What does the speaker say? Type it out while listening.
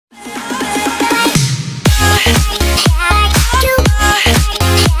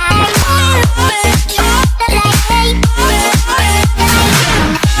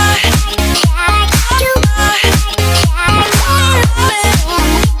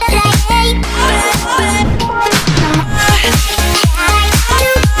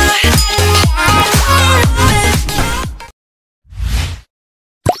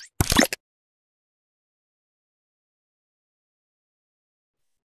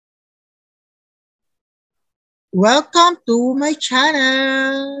Welcome to my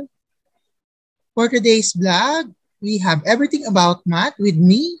channel. For today's vlog, we have everything about math with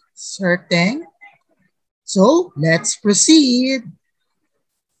me, Sir Teng. So let's proceed.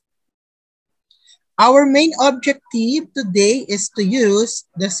 Our main objective today is to use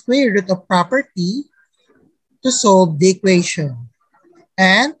the square root of property to solve the equation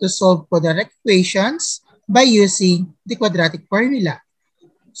and to solve quadratic equations by using the quadratic formula.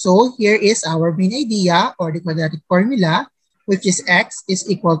 So here is our main idea or the quadratic formula, which is x is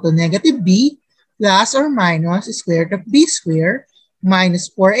equal to negative b plus or minus square root of b squared minus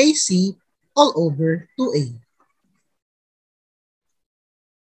 4ac all over 2a.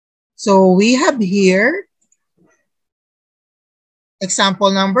 So we have here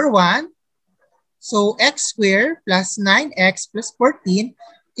example number 1. So x squared plus 9x plus 14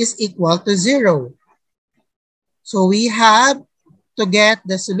 is equal to 0. So we have to get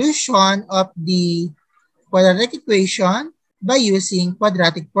the solution of the quadratic equation by using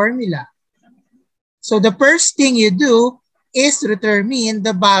quadratic formula. So the first thing you do is to determine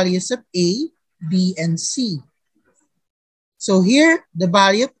the values of a, b, and c. So here, the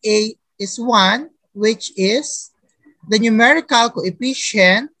value of a is 1, which is the numerical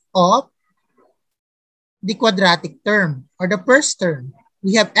coefficient of the quadratic term or the first term.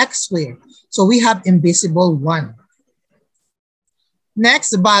 We have x squared. So we have invisible 1.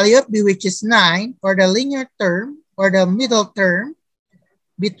 Next, the value of b, which is 9, or the linear term or the middle term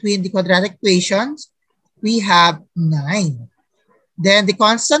between the quadratic equations, we have 9. Then the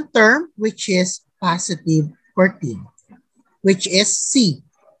constant term, which is positive 14, which is c.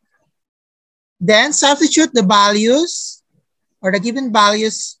 Then substitute the values or the given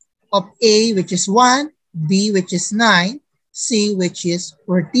values of a, which is 1, b, which is 9, c, which is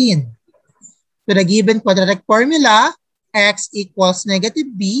 14. To the given quadratic formula, x equals negative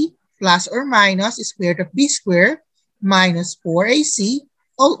b plus or minus square root of b squared minus 4ac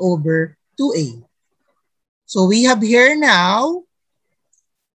all over 2a. So we have here now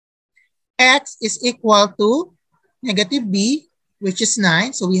x is equal to negative b, which is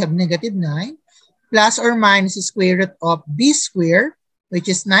 9. So we have negative 9 plus or minus square root of b squared, which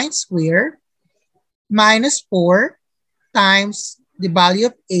is 9 squared, minus 4 times the value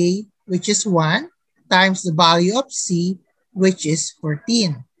of a, which is 1, times the value of c, which is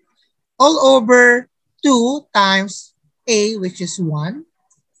 14. All over 2 times a, which is 1.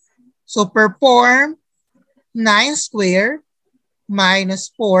 So perform 9 squared minus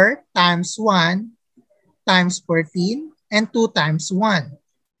 4 times 1 times 14 and 2 times 1.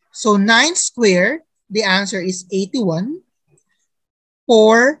 So 9 squared, the answer is 81.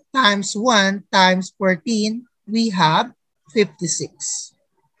 4 times 1 times 14, we have 56.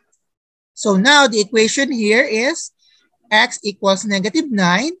 So now the equation here is x equals negative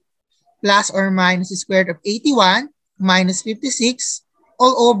 9 plus or minus square root of 81 minus 56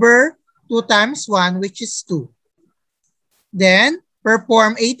 all over 2 times 1, which is 2. Then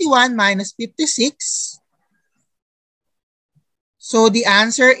perform 81 minus 56. So the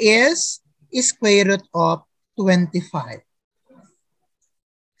answer is square root of 25.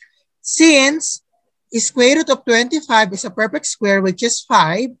 Since square root of 25 is a perfect square, which is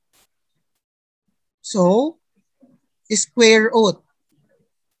 5, so square root.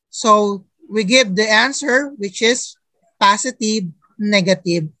 So we give the answer, which is positive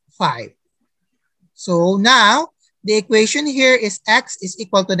negative 5. So now the equation here is x is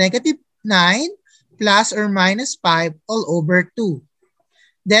equal to negative 9 plus or minus 5 all over 2.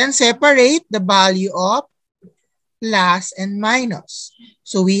 Then separate the value of plus and minus.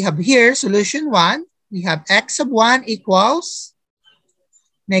 So we have here solution 1. We have x sub 1 equals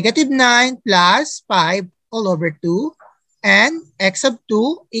negative 9 plus 5 all over 2. And x sub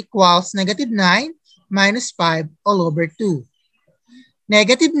 2 equals negative 9 minus 5 all over 2.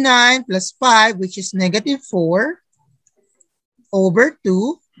 Negative 9 plus 5, which is negative 4 over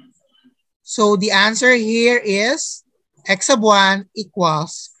 2. So the answer here is x sub 1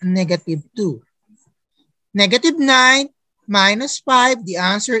 equals negative 2. Negative 9 minus 5, the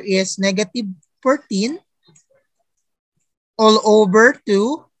answer is negative 14. All over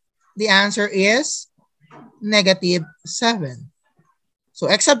 2, the answer is negative 7. So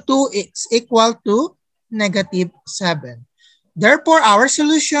x sub 2 is equal to negative 7. Therefore, our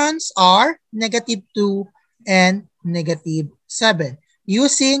solutions are negative 2 and negative 7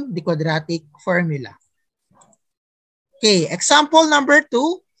 using the quadratic formula. Okay, example number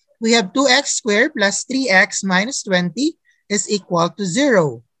 2, we have 2x squared plus 3x minus 20 is equal to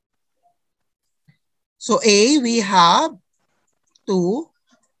 0. So A, we have 2.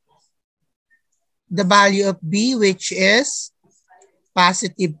 The value of B, which is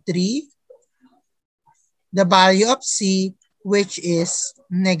positive 3. the value of C, which is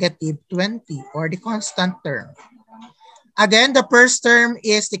negative 20 or the constant term. Again, the first term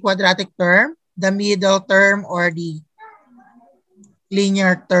is the quadratic term, the middle term or the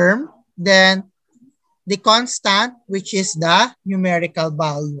linear term, then the constant, which is the numerical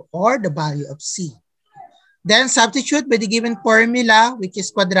value or the value of C. Then substitute by the given formula, which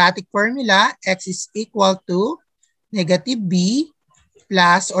is quadratic formula, x is equal to negative b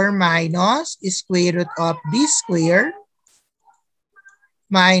plus or minus square root of b squared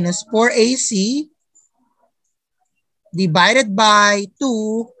minus 4ac divided by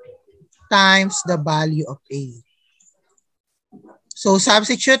 2 times the value of a. So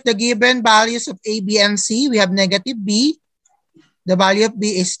substitute the given values of a, b, and c. We have negative b. The value of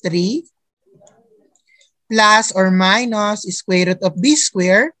b is 3 plus or minus square root of b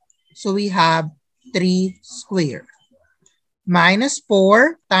squared. So we have 3 squared. Minus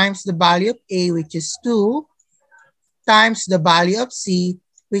 4 times the value of a, which is 2, times the value of c,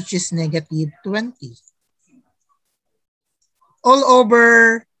 which is negative 20. All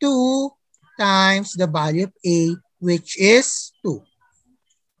over 2 times the value of a, which is 2.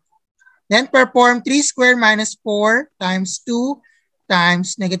 Then perform 3 squared minus 4 times 2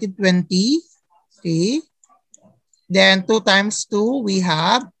 times negative 20. Okay. Then 2 times 2, we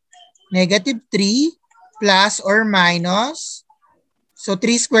have negative 3 plus or minus. So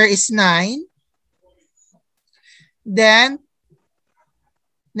 3 squared is 9. Then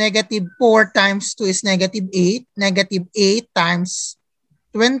negative 4 times 2 is negative 8. Negative 8 times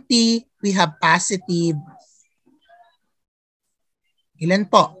 20, we have positive. Ilan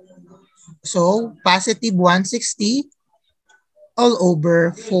po? So, positive 160 all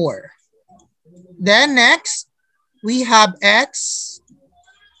over 4. Then next, we have x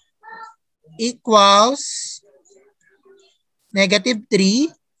equals negative 3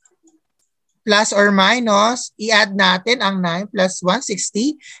 plus or minus, i-add natin ang 9 plus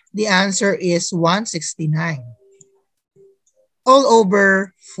 160. The answer is 169 all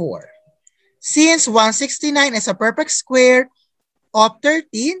over 4. Since 169 is a perfect square of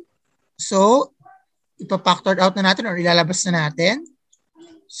 13, so ipapactor out na natin or ilalabas na natin.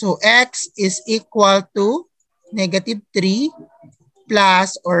 So x is equal to negative 3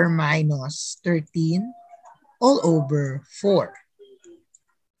 plus or minus 13 all over 4.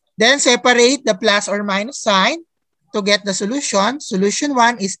 Then separate the plus or minus sign to get the solution. Solution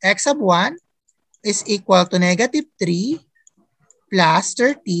 1 is x sub 1 is equal to negative 3 plus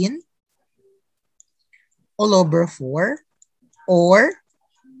 13 all over 4, or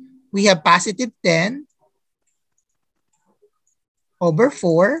we have positive 10 over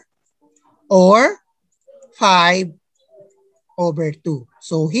 4, or 5 over 2.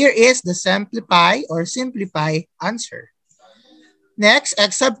 So here is the simplify answer. Next,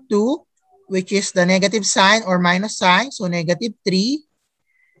 x sub 2, which is the negative sign or minus sign. So negative 3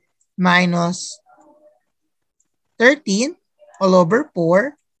 minus 13 all over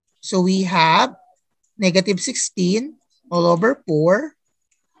 4. So we have negative 16 all over 4,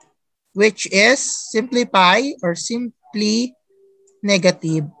 which is simplify or simply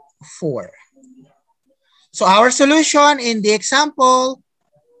negative 4. So our solution in the example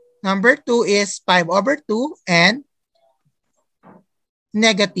number 2 is 5 over 2 and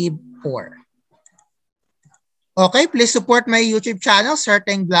negative 4. Okay, please support my YouTube channel, Sir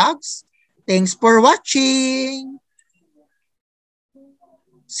Teng Vlogs. Thanks for watching.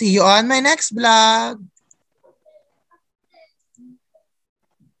 See you on my next vlog.